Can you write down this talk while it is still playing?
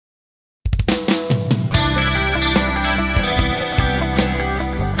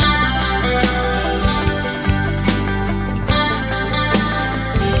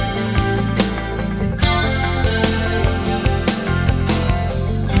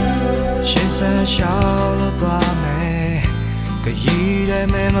ဆက်ရှောက်လို့သွားမယ်ခရီးတဲ့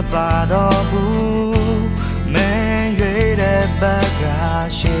မင်းမပါတော့ဘူးမင်းရွေးတဲ့ဘက်က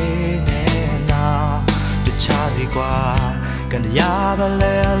ရှိနေတော့တခြားစီကွာကန်တရားပဲ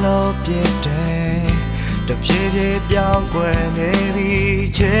လဲလို့ပြစ်တယ်တပြေးပြေးပြောင်းကွယ်နေပြီ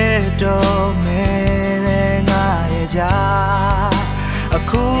ချစ်တော့မင်းလည်းငါရဲ့ကြားအ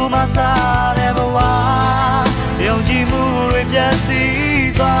ခုမှစားတဲ့ဘဝယုံကြည်မှုတွေပြည့်စည်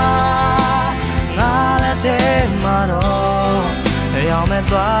သွားငါလည်းထဲမှာတော့ရောက်မဲ့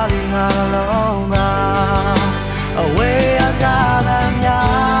သွားပြီးငါလုံးသာအဝေးအကားလည်း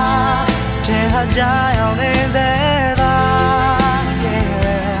များတင်ဟကြရောက်နေတဲ့ပါ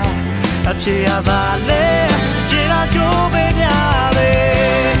အပြေရပါလေခြေလာချိုးပေးကြပဲ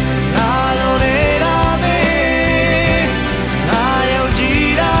ငါလုံးနေတာပဲငါယုံကြည်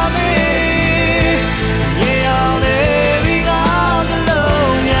တာပဲရေအောင်လေပြီးငါမ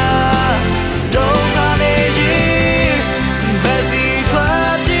လုံးများတုံးကနေရင်ဘယ်စီထွ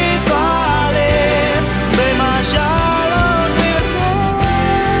က်ပြေးသွားလေဘယ်မှာရှာလို့တွေ့လို့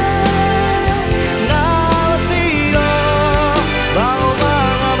ငါမသိတော့ဘာမှ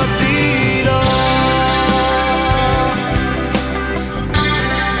ငါမသိတော့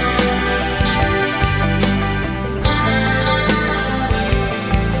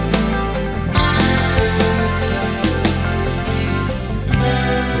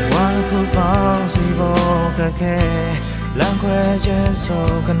ဝါခုပေါင်းစီဖို့ကခဲလမ်းခွဲခြင်းဆို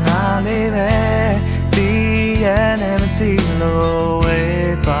ခဏလေးပဲတီးရနဲ့မသိလို့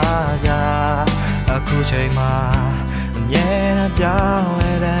ဝေးသွားကြအခုချိန်မှာအမြဲတမ်းပြောင်း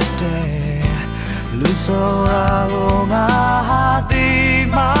လဲတတ်တယ်လူဆိုတာကိုငါဟာသိ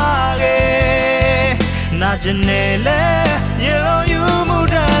မှာခဲ့နာကျင်နေလေရေလုံးယူမှု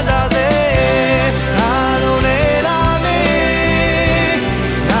တတ်တာစေငါလုံးနေလာမေ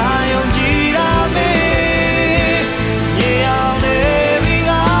ငါယုံကြည်တာမေရေအောင်နေပြီး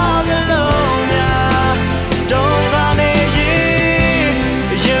ငါမျက်လုံးများတုံးကနေရင်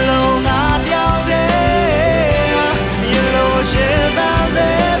ရေလုံးငါပြောင်းတယ်ရေလုံးရှင်သာတ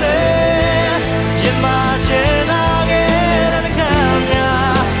ယ်ပဲရင်မချင်လာခဲ့တဲ့ခံ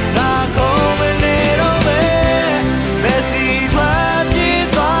များငါကုန်မနေတော့ပဲဘယ်စီထွက်ပြေး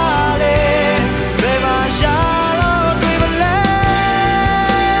သွားလေဘယ်မှာရှာလို့တွေ့မလဲ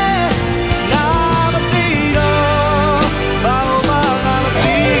ငါမသိတော့ဘာမှငါမ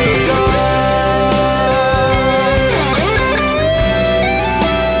သိတော့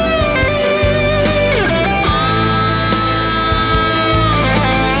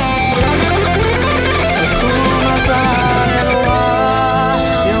အခုမှစားရတော့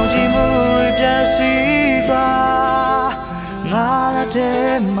ယုံကြည်မှုတွေပြည့်စည်သွားငါလည်းထဲ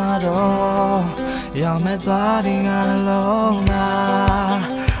မှာတော့ရောက်မဲ့သွားပြီးငါနှလုံးသား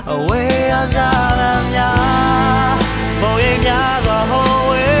အဝေးအကားလည်းများပုံရိပ်များစွာဟို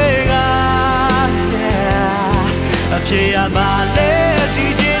ဝေးကအပြေရပါလေဒီ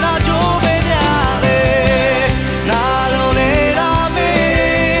ချင်လာချိုးပေးကြပဲငါလုံးနေတာမေ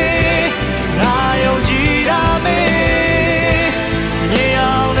ငါယုံကြည်တာမေမြေ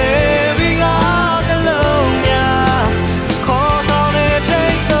အောင်နေပြီးငါနှလုံးများခေါ်ဆောင်နေ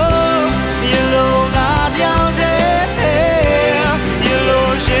တဲ့တော့ရေလုံးငါပြောင်းတယ်ရေ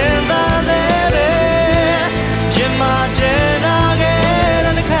လုံးရှင်သာတယ်ပဲရင်မချင်တာခဲ့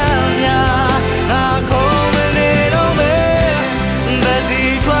တဲ့ခံများငါခုံမနေတော့ပဲဘယ်စီ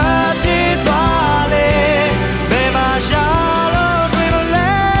ထွက်ပြေးသွားလေဘယ်မှာရှာလို့တွေ့မ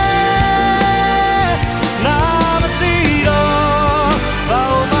လဲငါမသိတော့ဘာ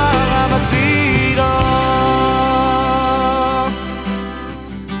မှငါမသိတော့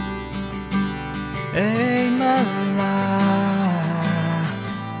အိမ်မလာ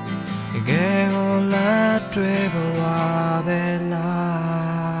ကဲကိုလာတွေ့ဘဝပဲ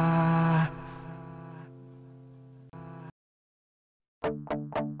လား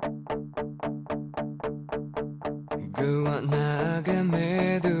Go on naga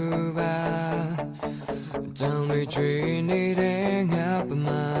meduva Down the tree needing up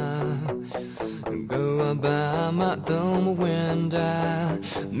ma Go on ba ma dom winda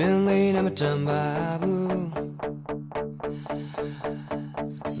Millie na matambabu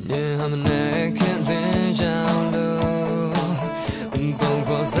Yeah I'm a neck and then down low Go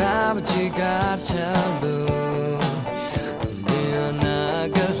go sab chiga chalo Yeah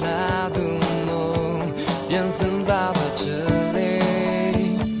naga la du no Yang sun za ba chale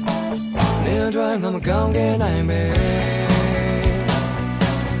Ne drawing I'm gone get I me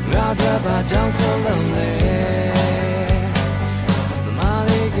Ra dra ba chang so lonely Ma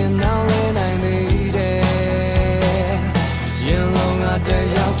li can now when I need it You long a day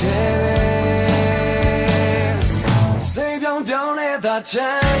out there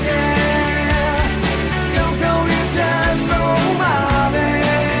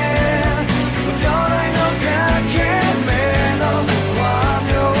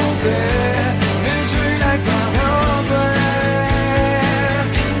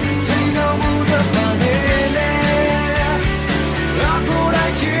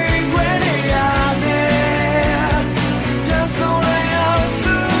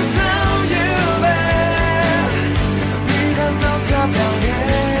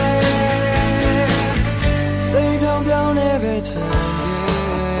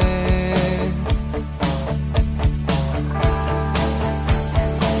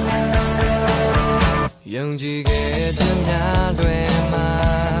用几个真呀对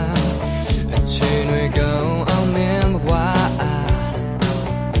吗？情侣共အောင်မြင်ဘဝ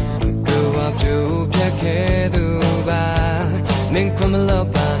ကိုဝပြူပြတ်ခဲ့သူပါမင်းခွမလို့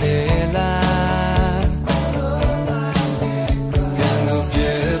ပါနေလားကံကိုပြ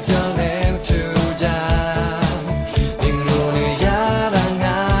ပြောင်းနေချူကြဒီလိုနေရတာ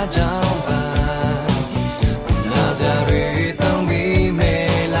ငါကြောင့်ပါနာကြရီသုံးပြီး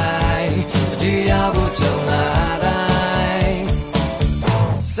မေးလိုက်တရားဖို့ကြုံလာတိုင်း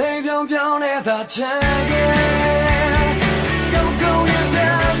စိတ်ပြောင်းပြောင်းနေတာချမ်းရဲ့ကိုကိုရဲ့ပြ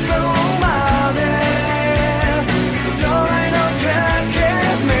န်ဆုံးပါပဲပြောလိုက်တော့ခက်ခဲ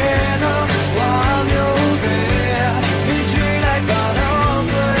မယ်တော့ဝါမျိုးပဲဒီချိန်လိုက်ပါတော့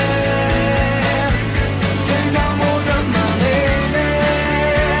ပဲစိတ်ကောင်းမို့တော့မလေးလေ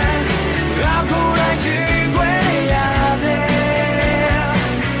ရာကိုလိုက်ချင်ခွဲရတဲ့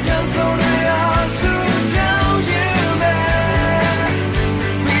ပြန်ဆုံးရအောင်စူးကြောင်းရင်ပဲ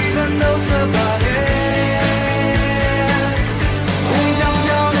မိဘနှုတ်ဆက်ပါလေစိတ်ကောင်းပြောင်းနေတဲ့ချင်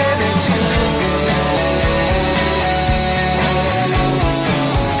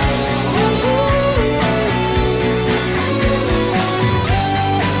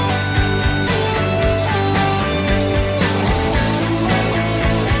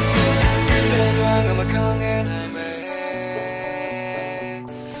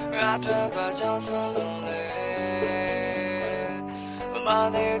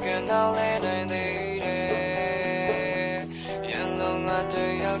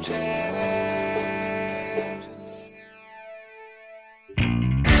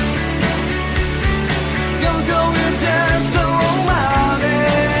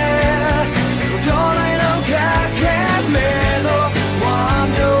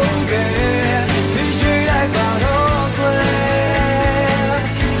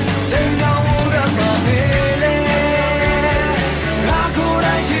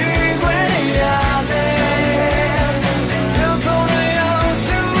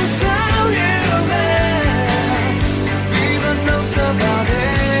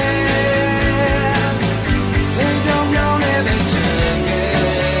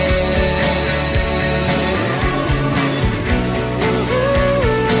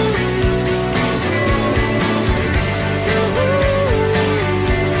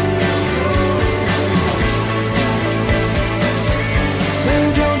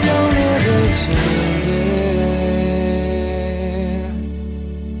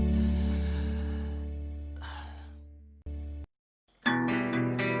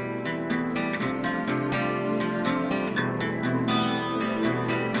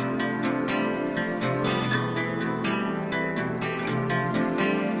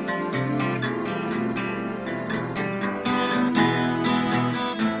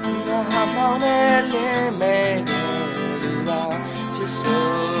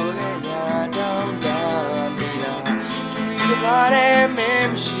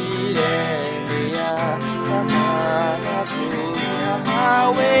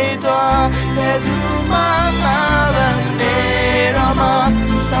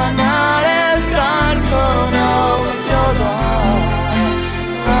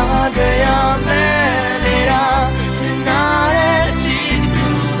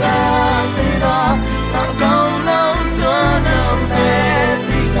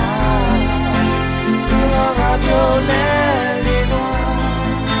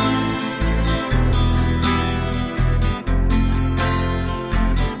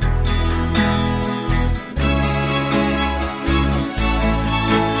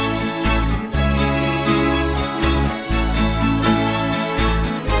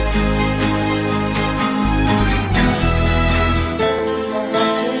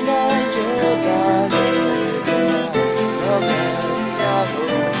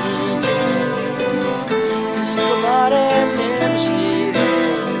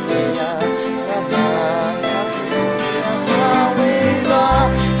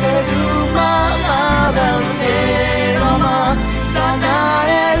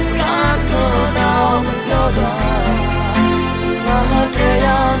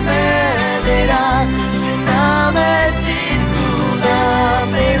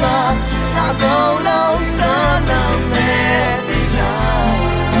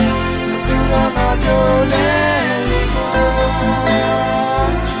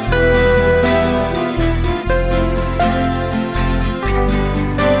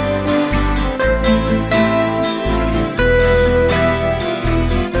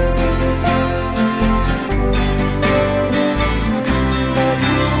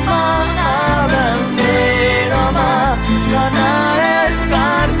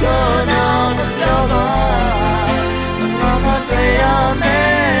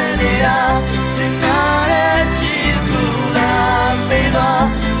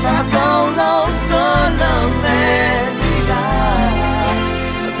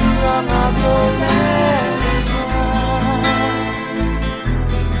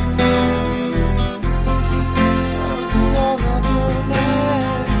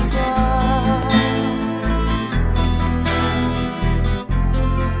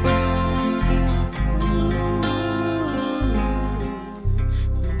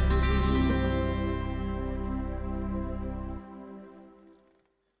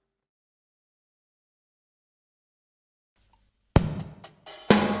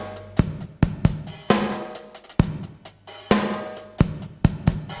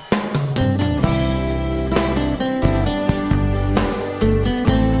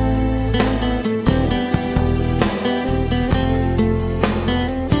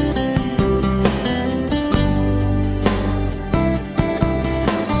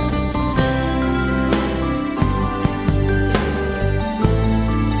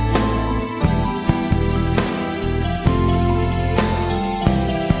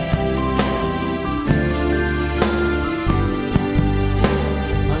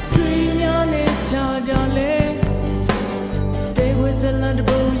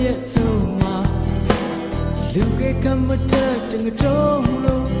come with touch and control.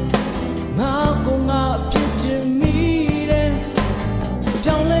 Now go up to me.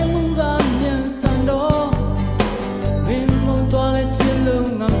 Don't let move on, yes, and all. When my toilet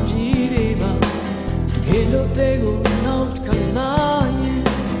alone, I'm Pidiba. Hello, they go out, Kazai.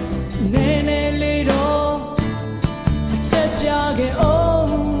 Nene little, except Yagi,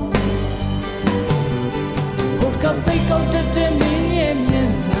 oh. What say, go to me, and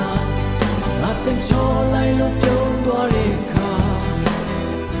now. Nothing short, I look your body.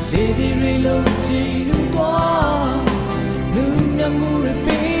 Baby, reload to Nunya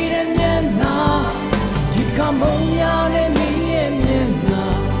repeat and yena. You come on, young and me and yena.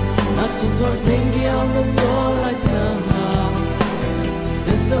 Nothing for singing out of your like summer.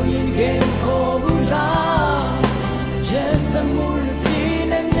 The song in game called love. Yes, I'm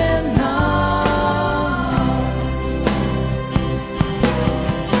repeat and yena.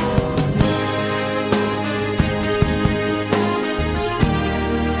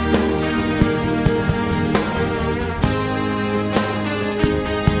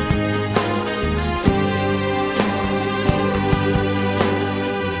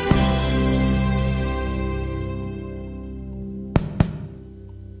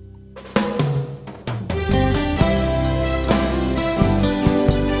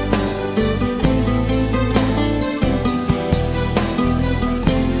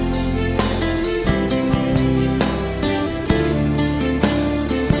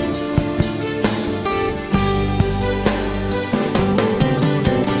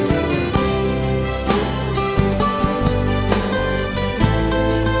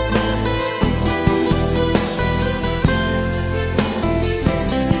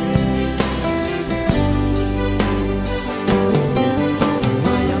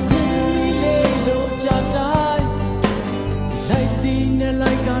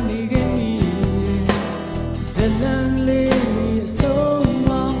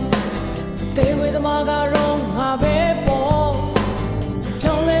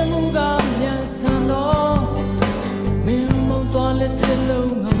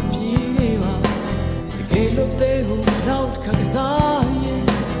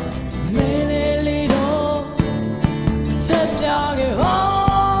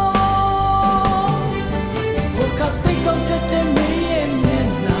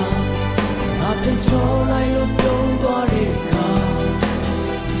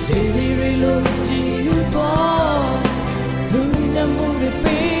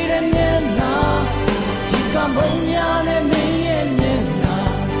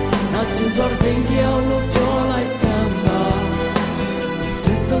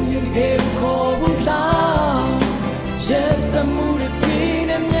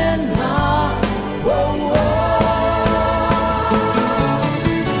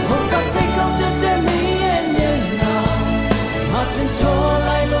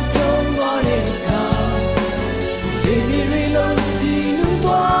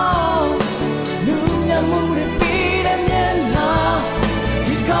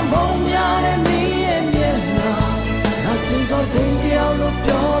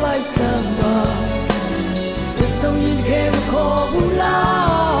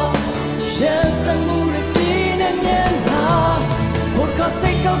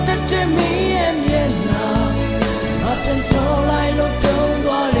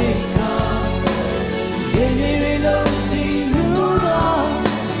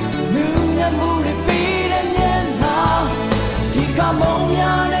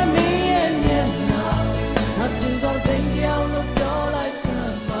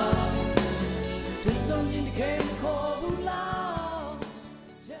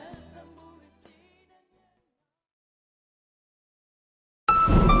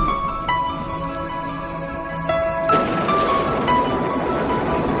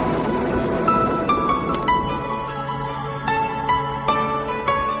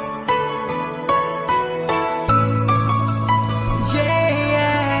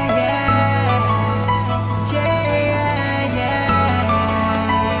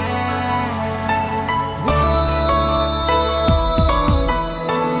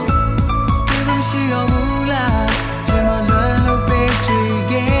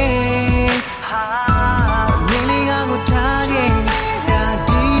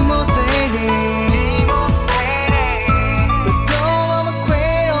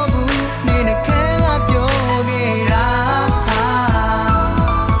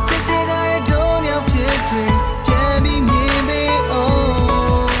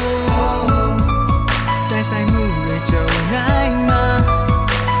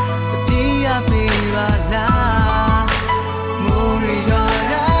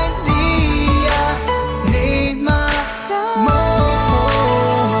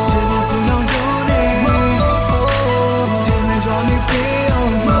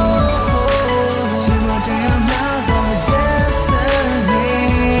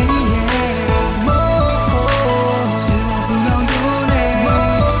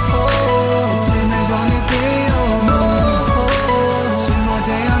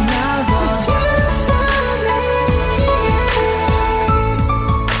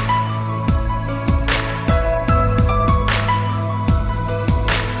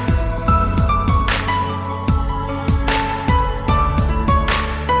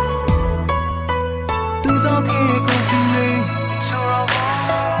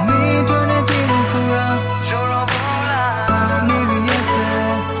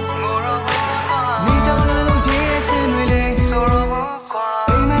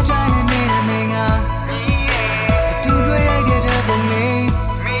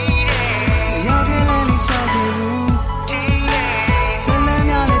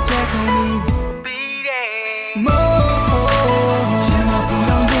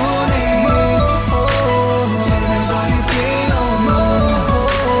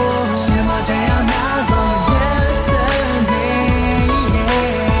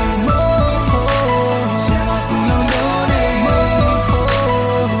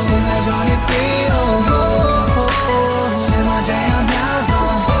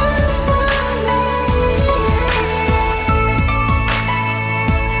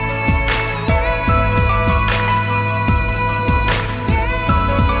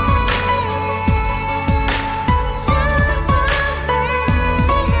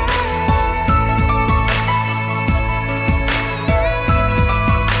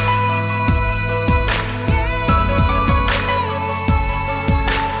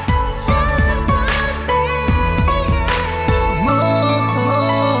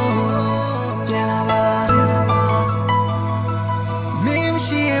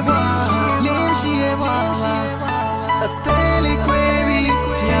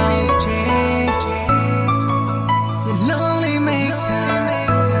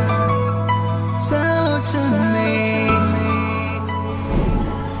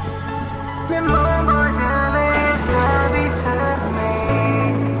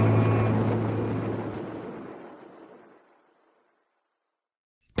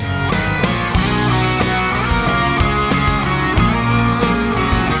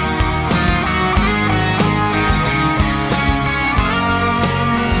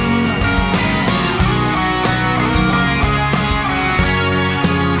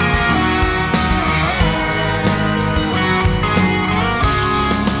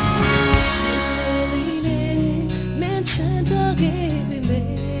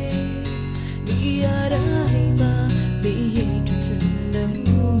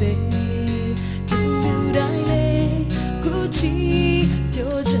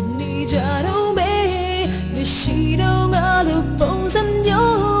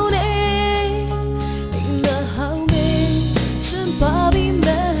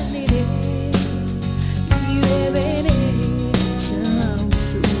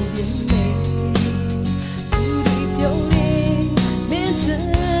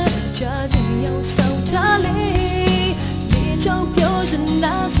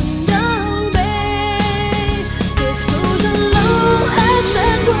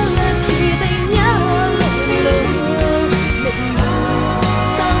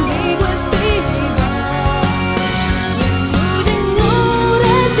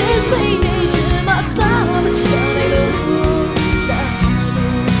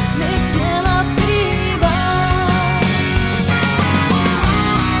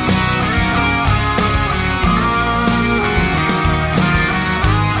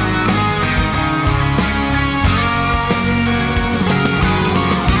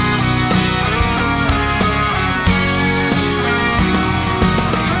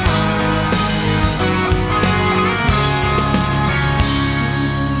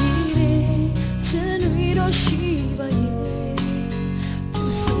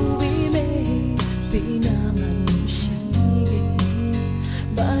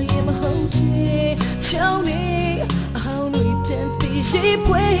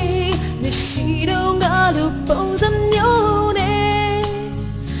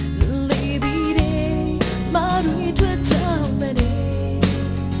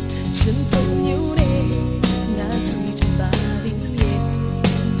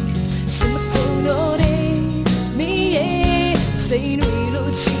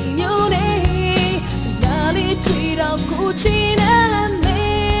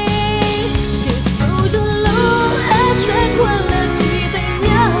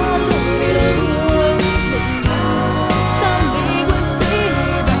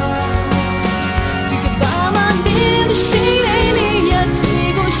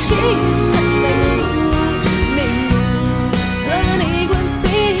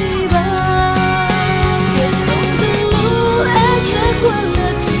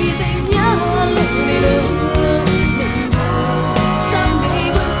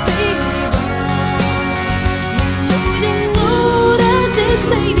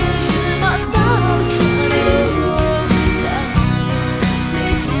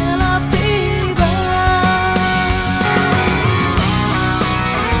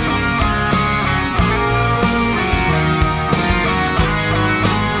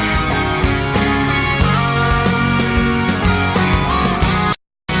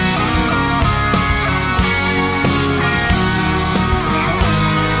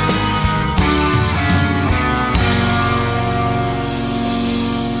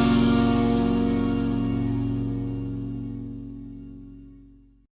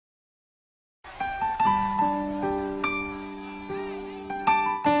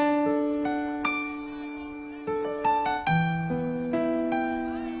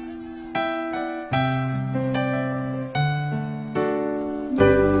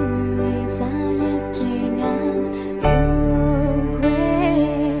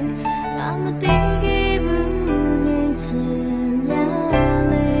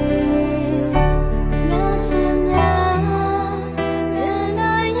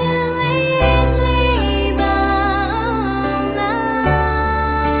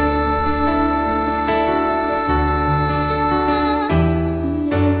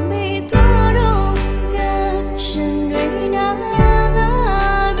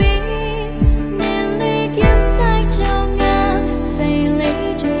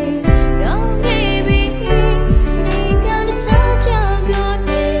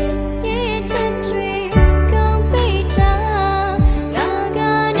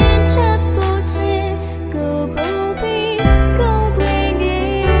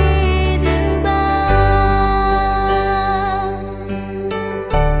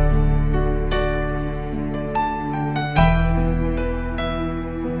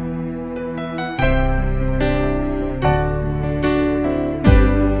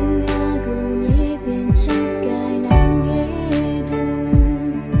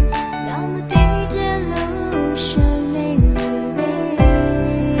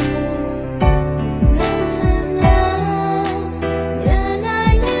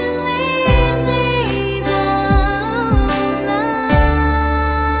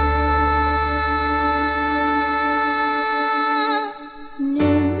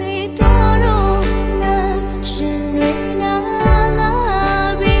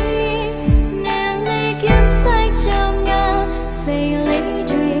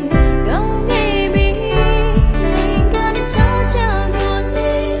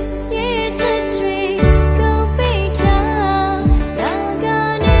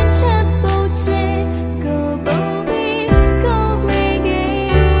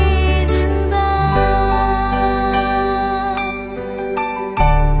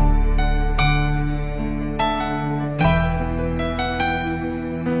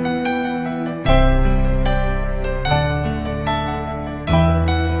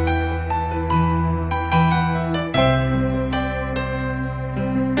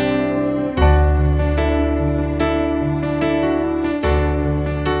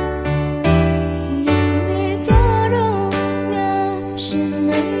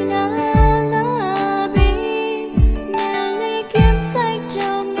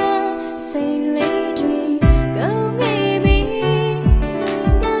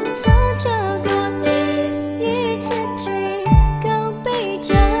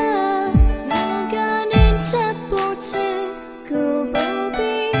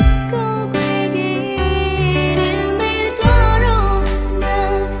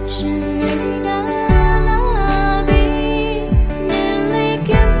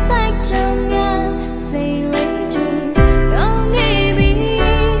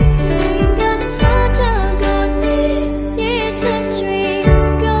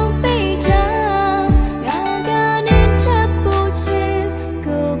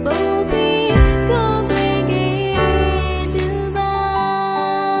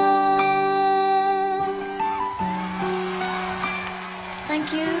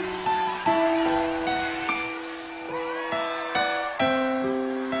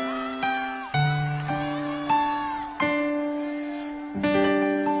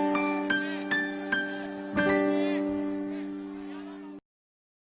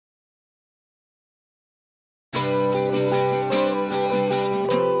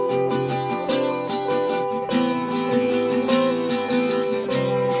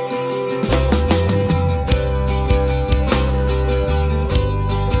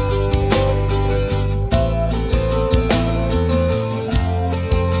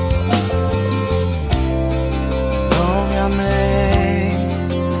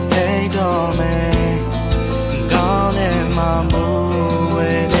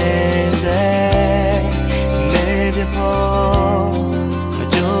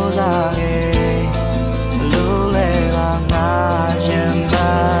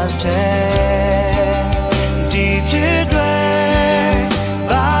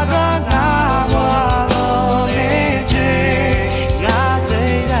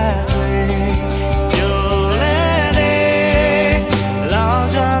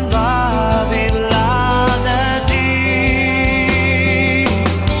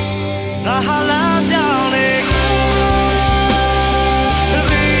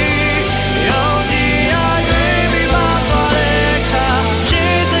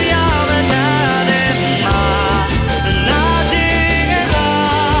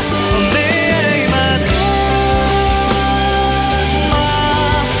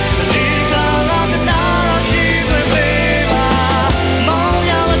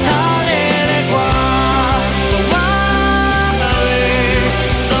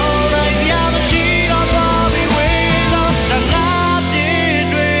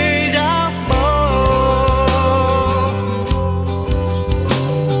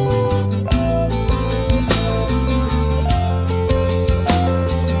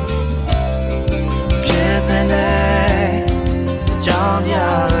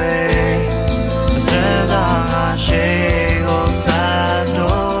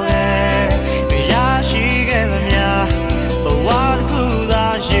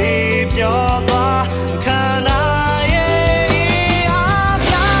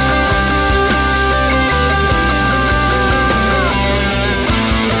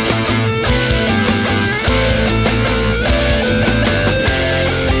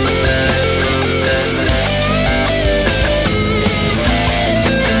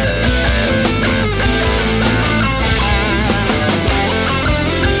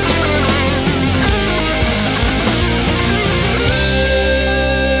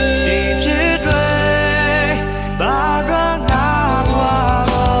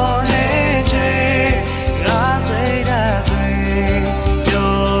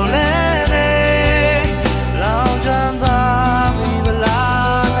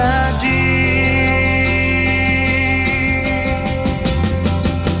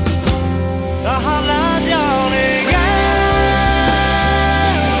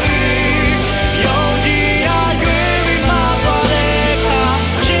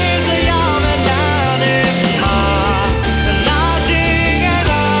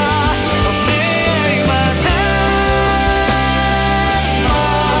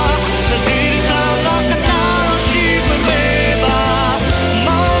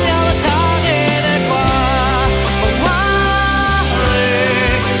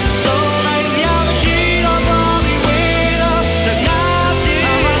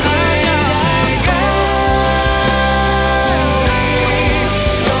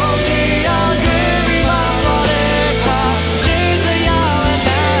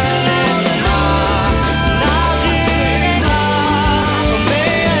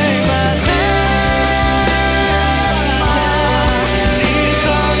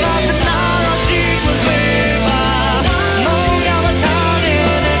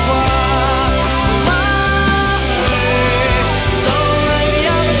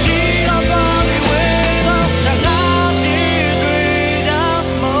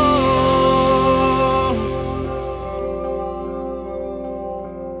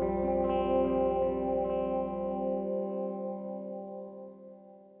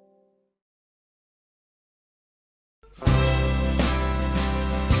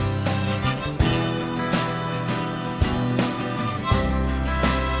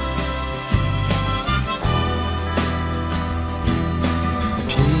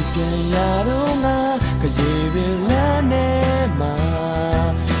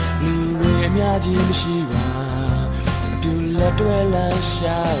 ကြီးမရှိပါအပြူလက်တွဲလမ်း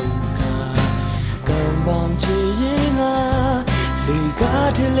ရှောက်ကကံပေါင်းချီရင်ငါလေ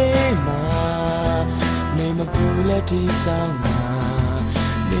ကားထလေးမှာနေမပူလက်တီဆောင်မှာ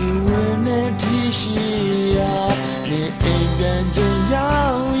နေဝင်နေတီရှိရာနေအိမ်ပြန်ချင်းရော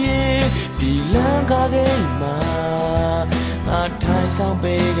က်ရင်ဒီလမ်းကားလေးမှာငါထိုင်ဆောင်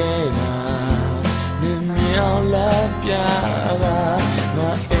ပေးခဲ့တာနေမြောင်လက်ပြက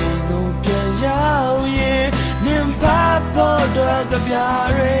ငါအိမ်ကိုပြန်ရောက်ရင်နင်ဖတ်ဖို့တော့ကြပြ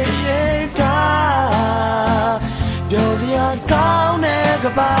ရဲရင်ထားပြောစရာကောင်းတဲ့က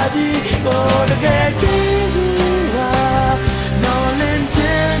ဘာကြီးကိုတကယ်ကြည့်စရာနော်လင်းချ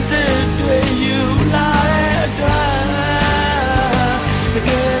င်းတဲ့တွေ့ယူလာတဲ့အတွက်တက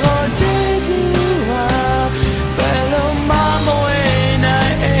ယ်ကိုကြည့်စရာဘယ်လိုမှမဝေးနို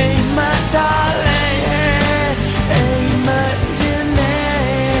င်အိမ်မက်တာလေအိမ်မက်ရင်နေ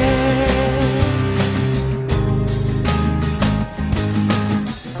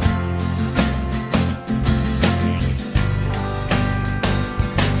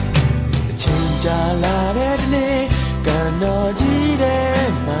ကြာလာတဲ့နေ့ကံတော်ကြီးတဲ့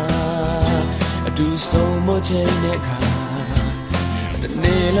မှာအတူဆုံးမချိန်တဲ့ခါတ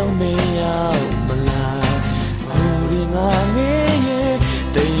နေ့လုံးမရောက်မလားဟိုဒီငါငေးရဲ့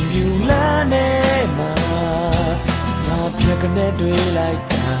တိမ်ပြူလန်းနေမှာငါပြက်ကနေတွေ့လိုက်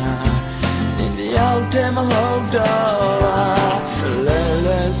တာဒီတယောက်တည်းမဟုတ်တော့ပါလဲ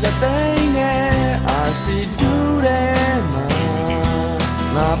လဲစပိန်နဲ့အာစီတူတဲ့မှာ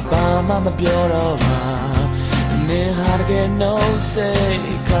ငါဘာမှမပြောတော့ပါနေဟာတကယ်နှုတ်စိ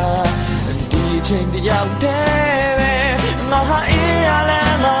တ်ကဒီချိန်တယောက်တည်းပဲငါဟာအေးရလဲ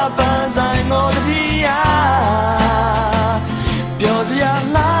ငါပန်းဆိုင်ငိုတည်းရပြောစရာ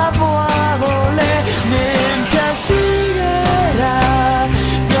ငါဘဝကိုလေနင်ပြစီရတာ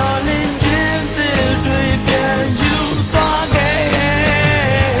မျောလင်းခြင်းတွေပြန်ယူသွားခဲ့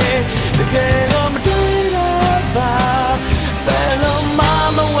တကယ်တော့မတွေ့တော့ပါဘယ်လိုမှ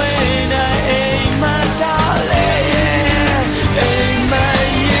မဝေးနိုင်အိမ်မက်တာလေအိမ်မက်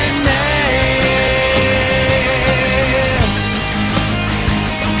ရင်နေ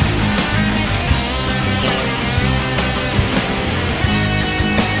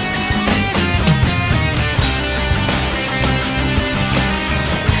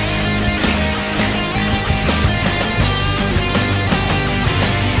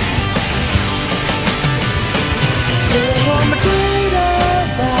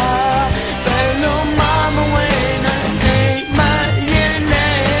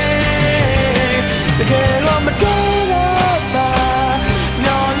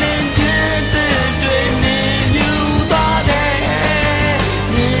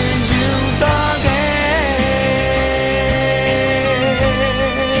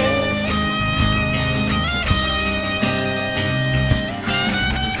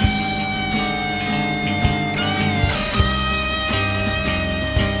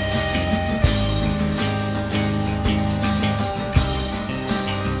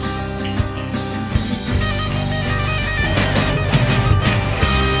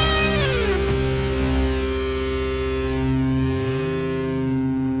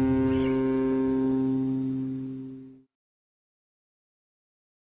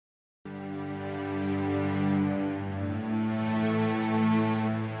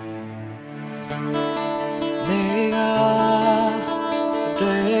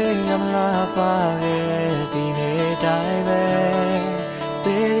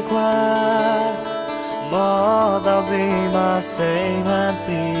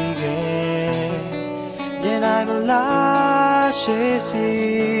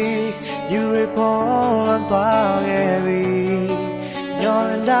You report on Baghevi, you're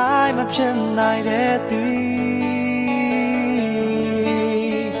and I'm a pin night at thee.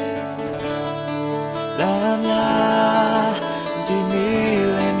 Damya,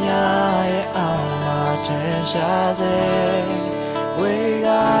 Dimilia, Alma, Tenshaze, we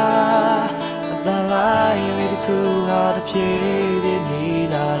are the line with the crew out of Piri,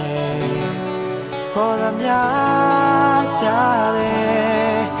 Milare. For the Jale.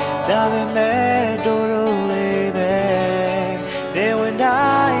 Dave me duru lebe, de when I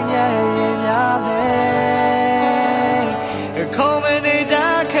yame. Come ni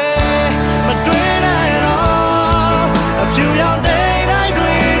dake, but doing it all. A few young days I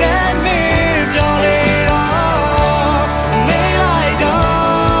dream and me, jolly all.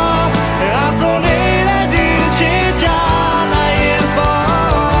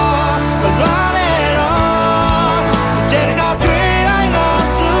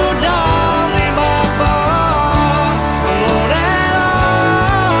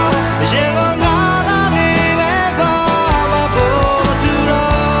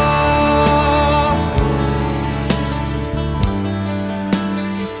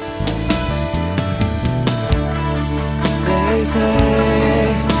 say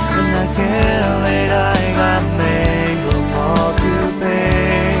when I can't let I got me go more to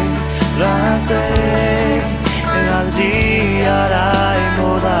pay. I say and I'll be alright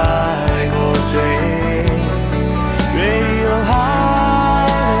more than go straight. Radio high,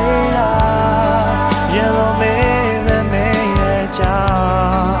 yellow maze and made a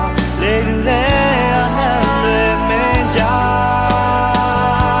child. Little there and remain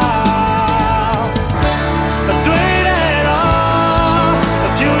child. But wait at all, a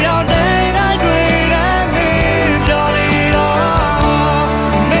few young days I dreamed and me, jolly all.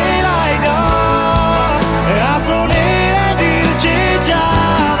 May I go, and I saw near the change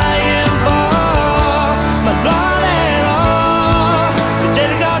I am born. But not at all,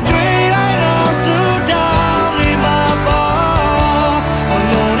 just got dreamed I lost to down in my ball.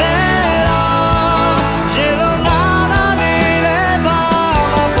 Alone at all, yellow night I need a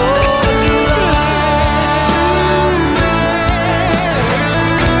ball of water to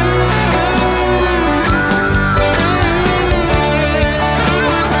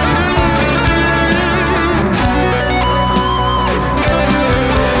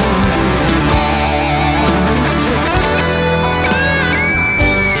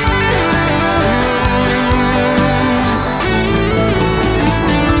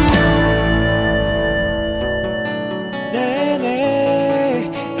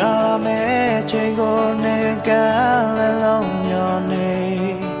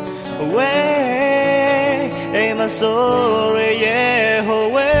sorry, yeah,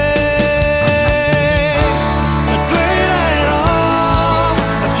 away. But great at all,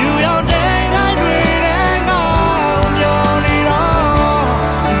 a few young days I dreamed and gone, you're need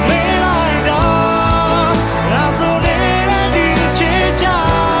all. May I go, and I saw near and you change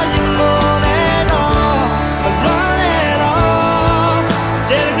you more than all. But not at all,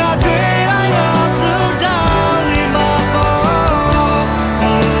 just got dreamed I lost to down in my ball.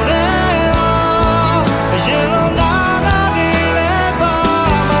 Alone at all, yellow night I need a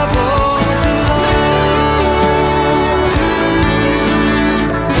ball of water.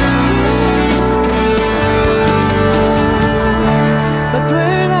 But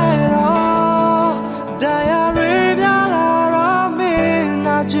when I all diary byala me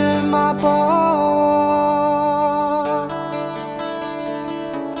na my ball.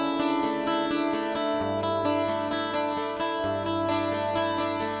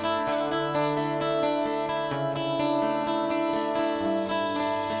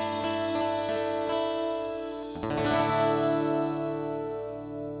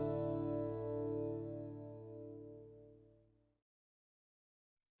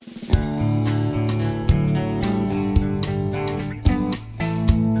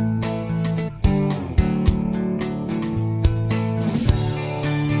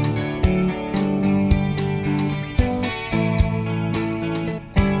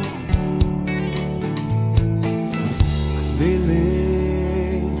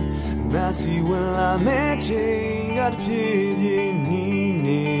 Nasi wala meeting at pipi ni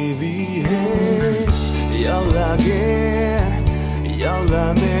nebi hey. Yaula ge, yaula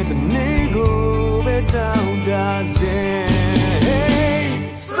me the nego be down da say.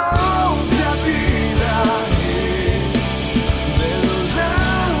 So happy that bello la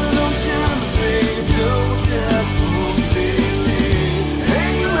no chance no that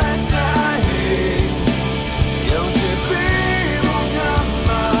hey my time young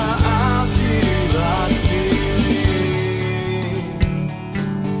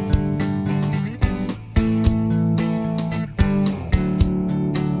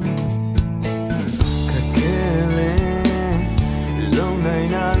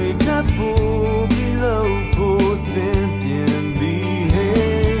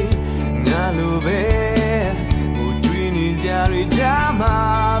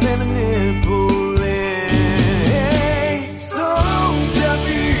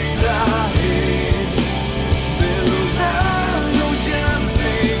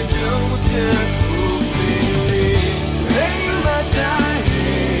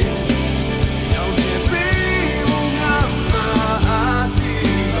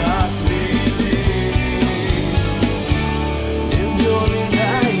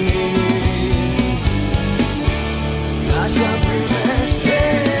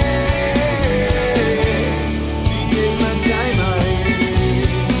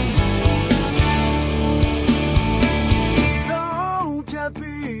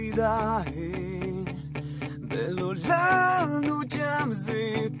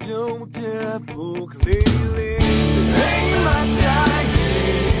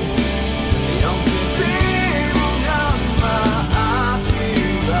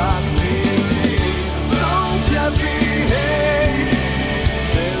Hey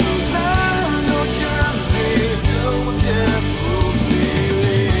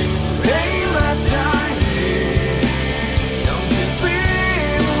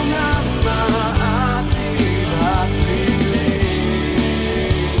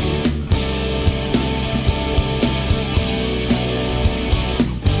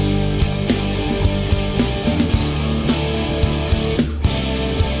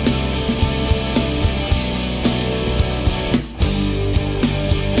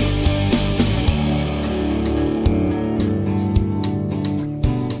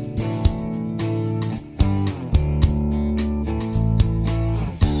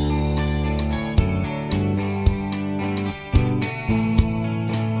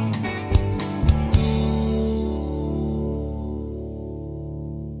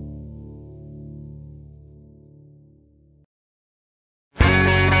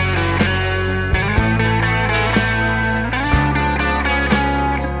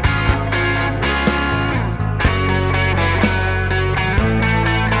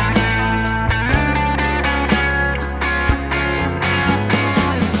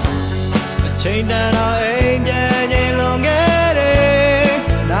ချိန်တန်တော့အိမ်ပြန်ရင်လွန်ခဲ့တယ်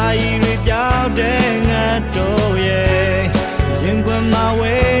နိုင်ရီပြောင်းတဲ့ငါတို့ရဲ့ရင်ခွင်မှာ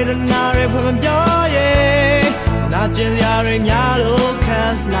ဝေဒနာတွေဖွင့်ပြောရဲ့နာကျင်စရာတွေများလို့ခံ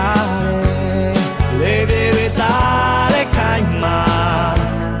စားတယ်လေပြေသားတဲ့ခိုင်မှာ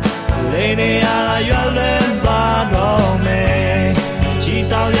လေနေရတာရွက်လွင်သွားတော့မယ်ချီ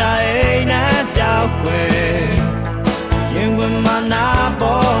ဆောင်ရအိမ်နဲ့ပြောက်ွယ်ရင်ခွင်မှာနာ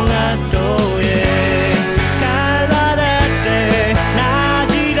ပေါ်ငါတို့ရဲ့ခံစားတတ်တယ်နာ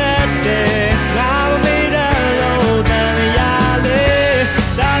ကြည့်တတ်တယ်ငါမမေ့တဲ့လို့တန်ရလေ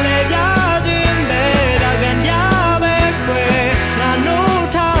ဒါလည်းပြခြင်းပဲဒါကညပဲကွယ်ငါနိုး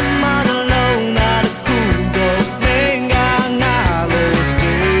ထမှနှလုံးသားတစ်ခုကိုမင်းကငါလို့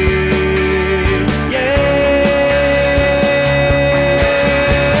stay yeah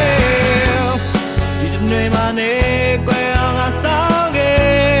ဒီနေ့မှနေကွယ်အောင်ငါဆောင်ခဲ့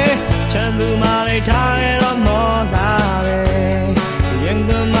ချမ်းသူမလေးထားရတော့မောလာတယ်ရင်က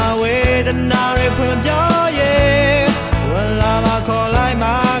မဝေဒနာတွေဖွင့်ပြောရဲ့ဝင်လာပါခေါ်လိုက်မှ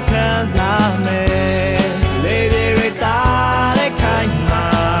ခံလာမယ်လေးပြေတာတဲ့ခိုင်မှာ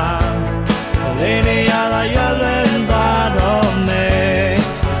လေးနေရတာရွယ်လွင်သွားတော့မယ်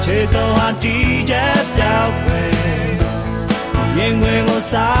ချေဆုံးဟာတီးချက်ပြောက်ွယ်ရင်ဝင်ကို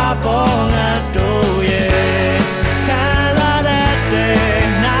စားပေါ်ငါတို့ရဲ့ခံစားတတ်တယ်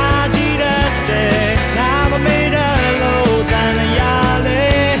နာကြည့်တတ်တယ်ငါမမေ့တဲ့လို့တန်ရလေ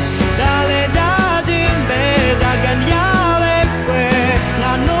ဒါလည်းဒါချင်းပဲဒါကညပဲကွယ်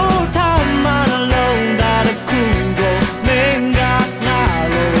ငါနိုးထမှနှလုံးသားတစ်ခုကိုမင်းကငါ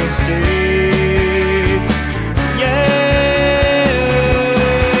လို့ stay yeah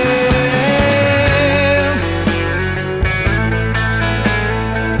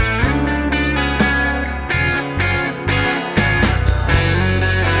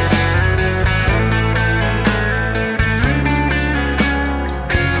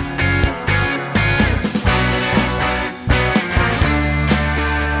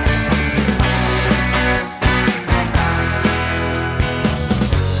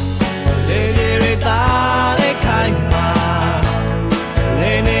လေးပြေသားတဲ့ခိုင်မှာ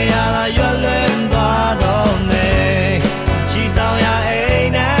လေးနေရတာရွယ်လွင်သွားတော့မယ်ချီဆောင်ရအိမ်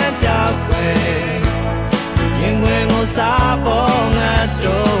နဲ့ပြောက်ွယ်ရင်ခွင်ကိုစားပေါ်ငါ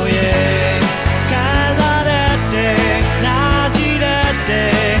တို့ရဲ့ခံစားတတ်တယ်နာကြည့်တတ်တ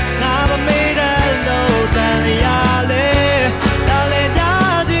ယ်ငါမမေ့တဲ့လို့တန်ရလေဒါလည်းဒါ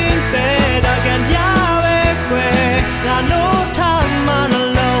ချင်းပဲဒါကညပဲကွယ်ငါနိုးထမှနှ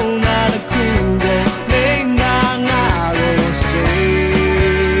လုံးသားတစ်ခုကိုမင်းကငါလို့ stay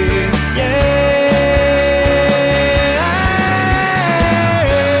yeah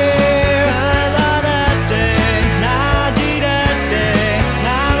ခံစားတတ်တယ်နာကြည့်တတ်တယ်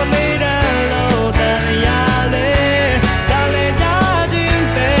ငါမမေ့တဲ့လို့တန်ရလေဒါလည်းဒါချင်း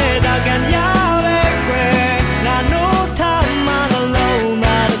ပဲဒါကညပဲကွယ်ငါနိုးထမှနှလုံး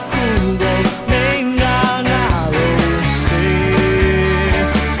သားတစ်ခုကိုမင်းကငါလို့ stay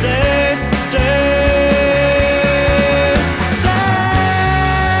stay stay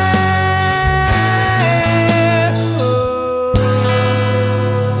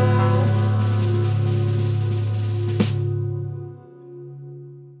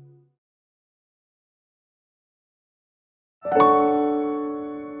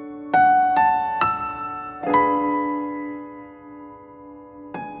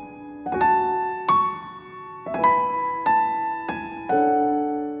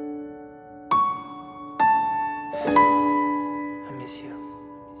I miss you.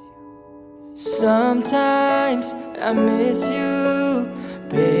 Sometimes I miss you,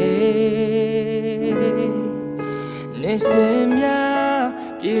 babe. Nisimya,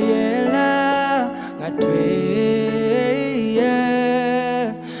 piela, ngatwe.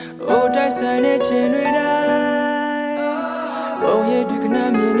 Oh, that's an itching with I. Oh, yeah, you can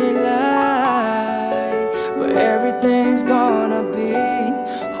have me lie, but everything's gonna be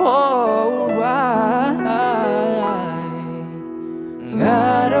alright.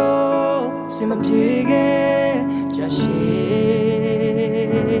 Garo, see my pig, Jashi.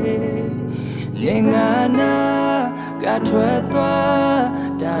 Lingana, got to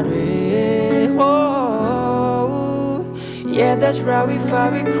yeah, that's right, we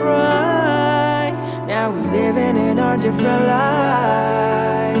fight, we cry. Now we living in our different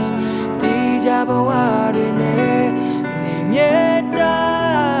lives. These are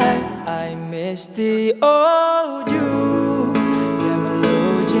I miss the old you.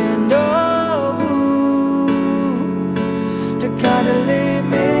 The kind of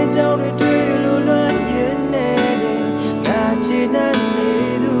limits only do.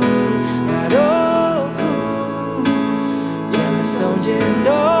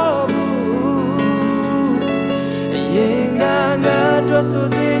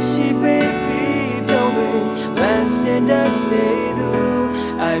 dancing to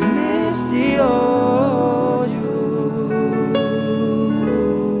say I miss the old you.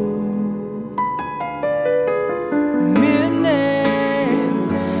 Minute,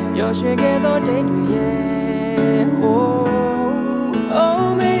 you're shaking the day to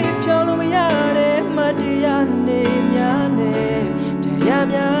oh, me, Piolo, me, yare, Madiane, Miane,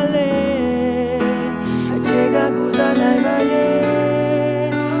 Tayamiale, a chega goes on, I'm a ye,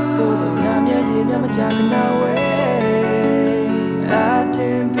 todo Namia, Yamachana way, at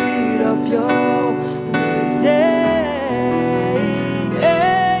him beat up your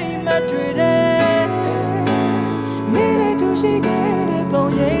hey, Madrid, made to she get a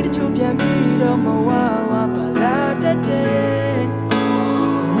pony to be a beat of Moa, Palata day.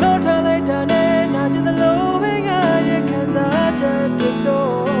 No time like that, not in the lowing eye, cause I turned to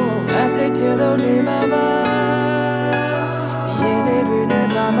so. I say, till only Mama, you need to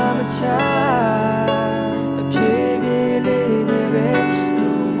remember Mama child, a baby little to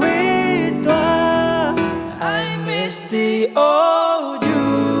wait. I miss the old you,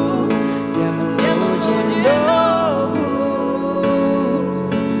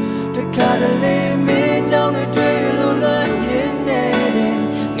 to cuddle me down the trail on the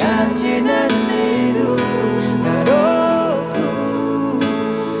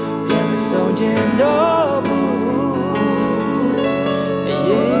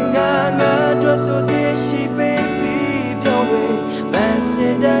so this she baby away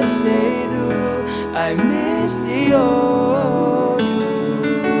dancing to say I miss the old you.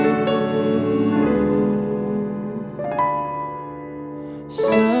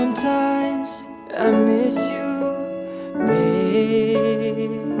 Sometimes I miss you,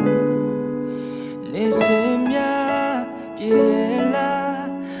 babe. Listen, ya, biela,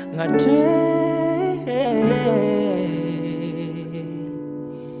 ngate.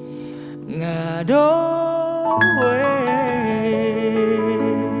 Ngado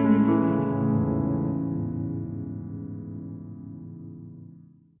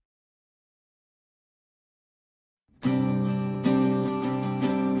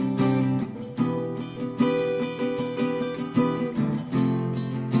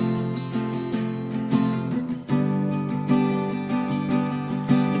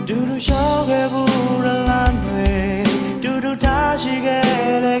Dudu shoge bura landwe, dudu tashi ge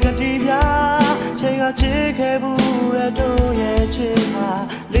legatibya, chega chike bura doye chima,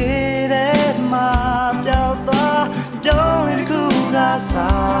 lire ma pyauta, pyauin kuda sa,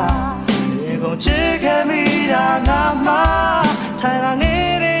 yego chike mira nama, thaila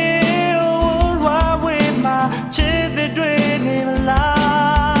ngere ulwa wema, chite dwe ni la,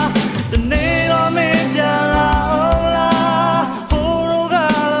 the name of me jala ola.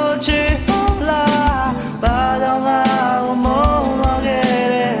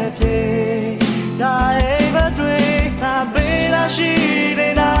 She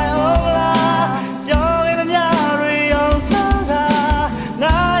did I ola, young in the yari on saga, I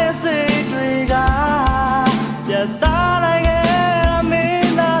say triga, yet that I get a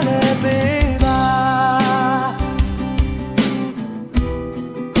minute, baby.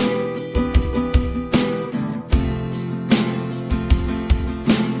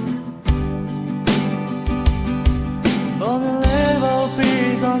 On the level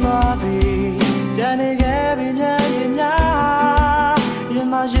piece on the beat, Jenny gave me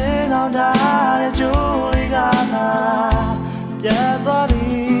Imagine how that Julie got yeah,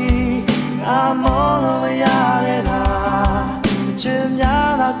 I'm all over Yalena.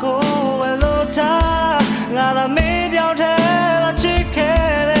 Chimyana go and lota, got a medium tail, a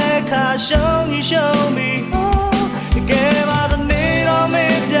chicken, show me. Oh, you gave out a needle,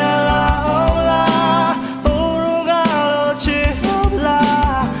 maybe la, Urugalo, Chihula,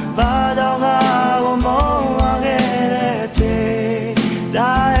 Badonga, Moa, get it.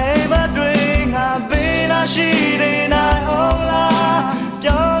 She did I ola,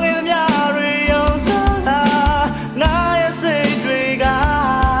 young in the yari on sala, I say triga,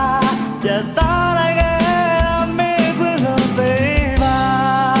 just thought I get a middle baby.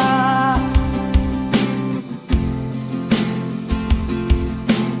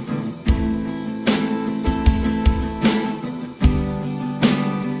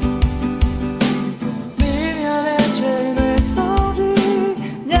 Maybe I'll change so deep,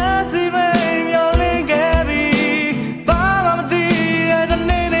 yes, baby.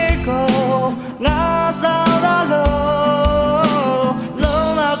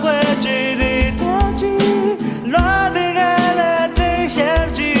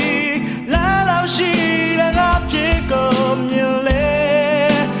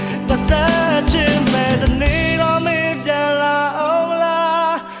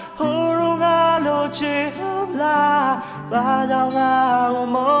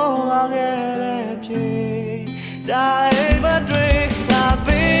 more I get it. Die but drink, la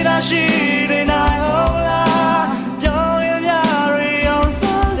vida she did not hold. Yo, yari on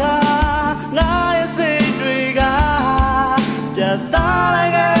saga, na say driga. Just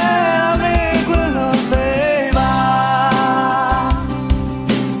like a big window, baby.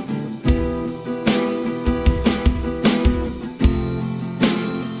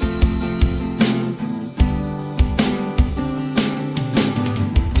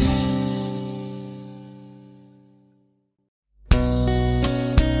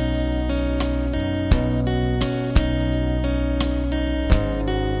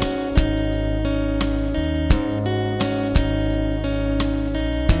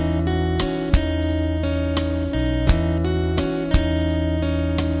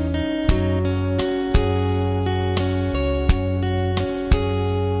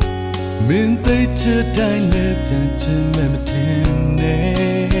 Min tay chưa đai lệပြန်ချင်မဲ့မထင်နဲ့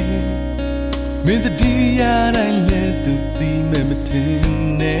မင်းတတိယတိုင်းလဲသူသိမဲ့မထင်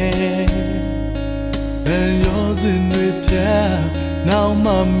နဲ့အရောစင်တွေပြနောက်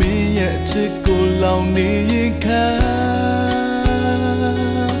မှမင်းရဲ့ချစ်ကိုလောင်နေရင်ခံ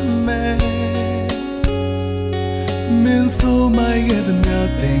မဲ့မင်းဆိုမိုက်ရဲ့တမ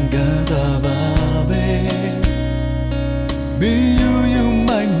သင်္ကန်းစားပါပဲမင်းyou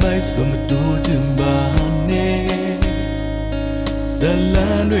my so me do jimba ne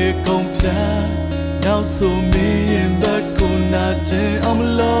zalan lwe kong pya now so me in back ko na chin am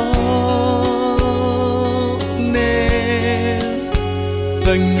lo ne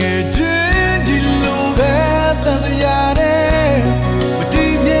tangye jin di lo be tan ya ne ma ti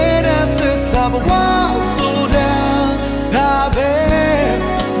mye da thissa bwa so da be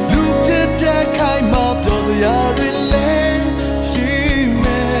lu phit de khai ma pyo sya ri le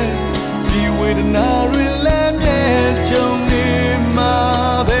na rely me jong ni ma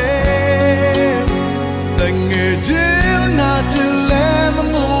be tang nge jil na til le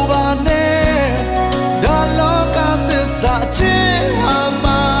mo ba ne da lo ka thissa chin ha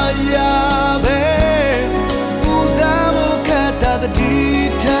ma ya be u sa mo khat da ti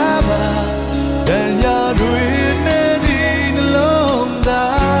tha ba dan ya rui ne di long da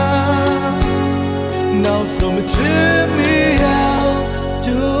now so much me out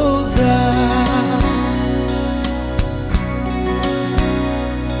Josa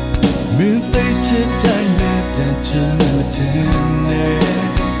Min tay chết tay lệပြန်ချင်မထင်နဲ့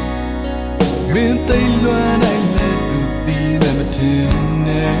Min tay loaတိုင်းလဲသူသိမဲ့မထင်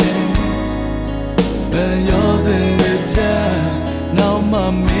နဲ့ဘယ်ရောစင်တွေပြနောက်မှ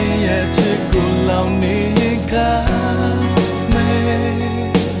မင်းရဲ့ချစ်ကိုလောင်နေရင်ခါမဲ့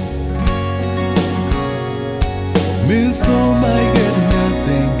မင်းဆိုမိုက်ရဲ့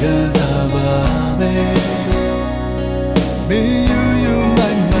nothing cause of me me you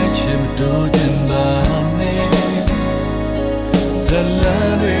my chim do jimba ne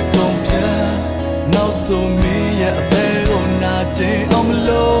zalan we kong pya now so me ya be ko na chin am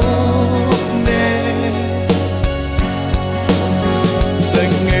lo ne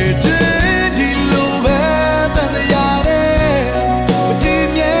tang nge jin di lo be tan ya ne ma ti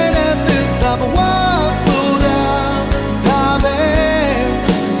mye na thissa bwa so da be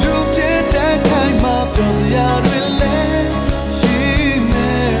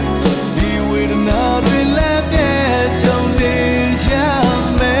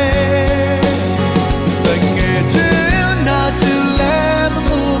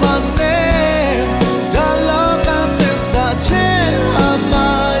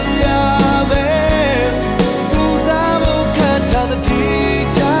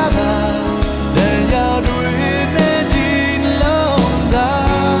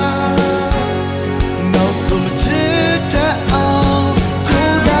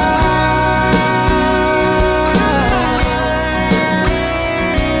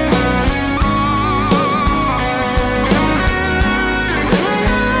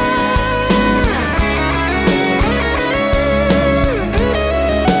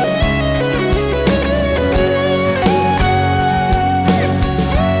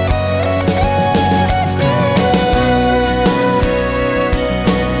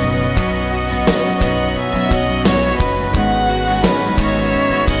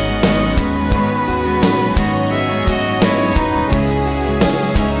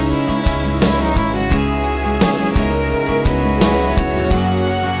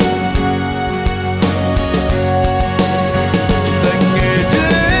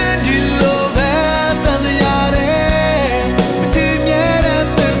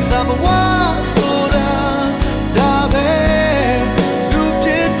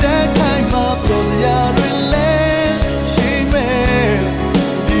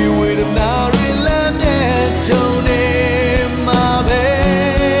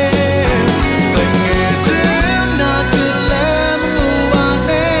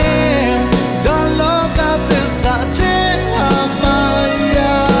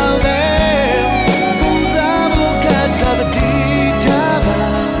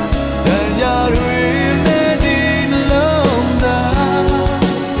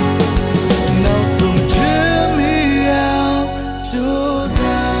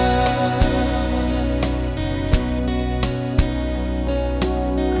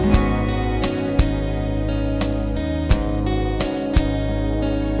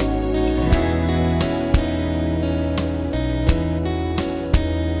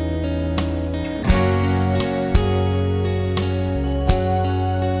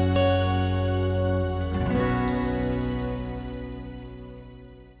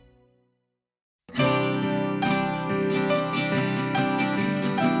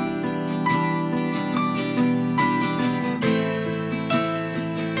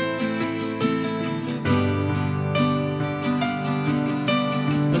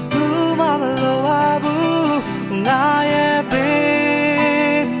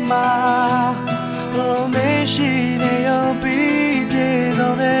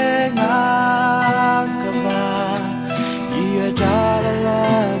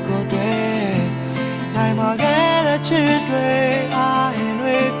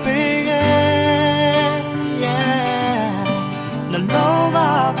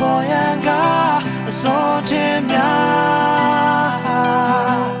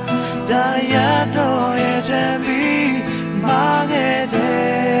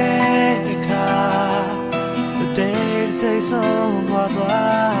စိတ်ဆုံးခွာ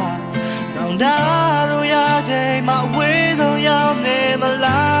သွားတောင်တတို့ရချိန်မှာဝေးဆုံးရောက်နေမ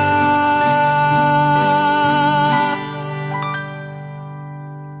လား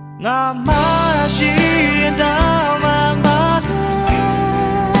ငါမှရှိရင်တောင်မှမ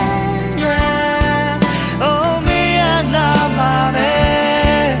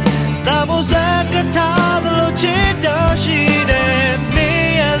she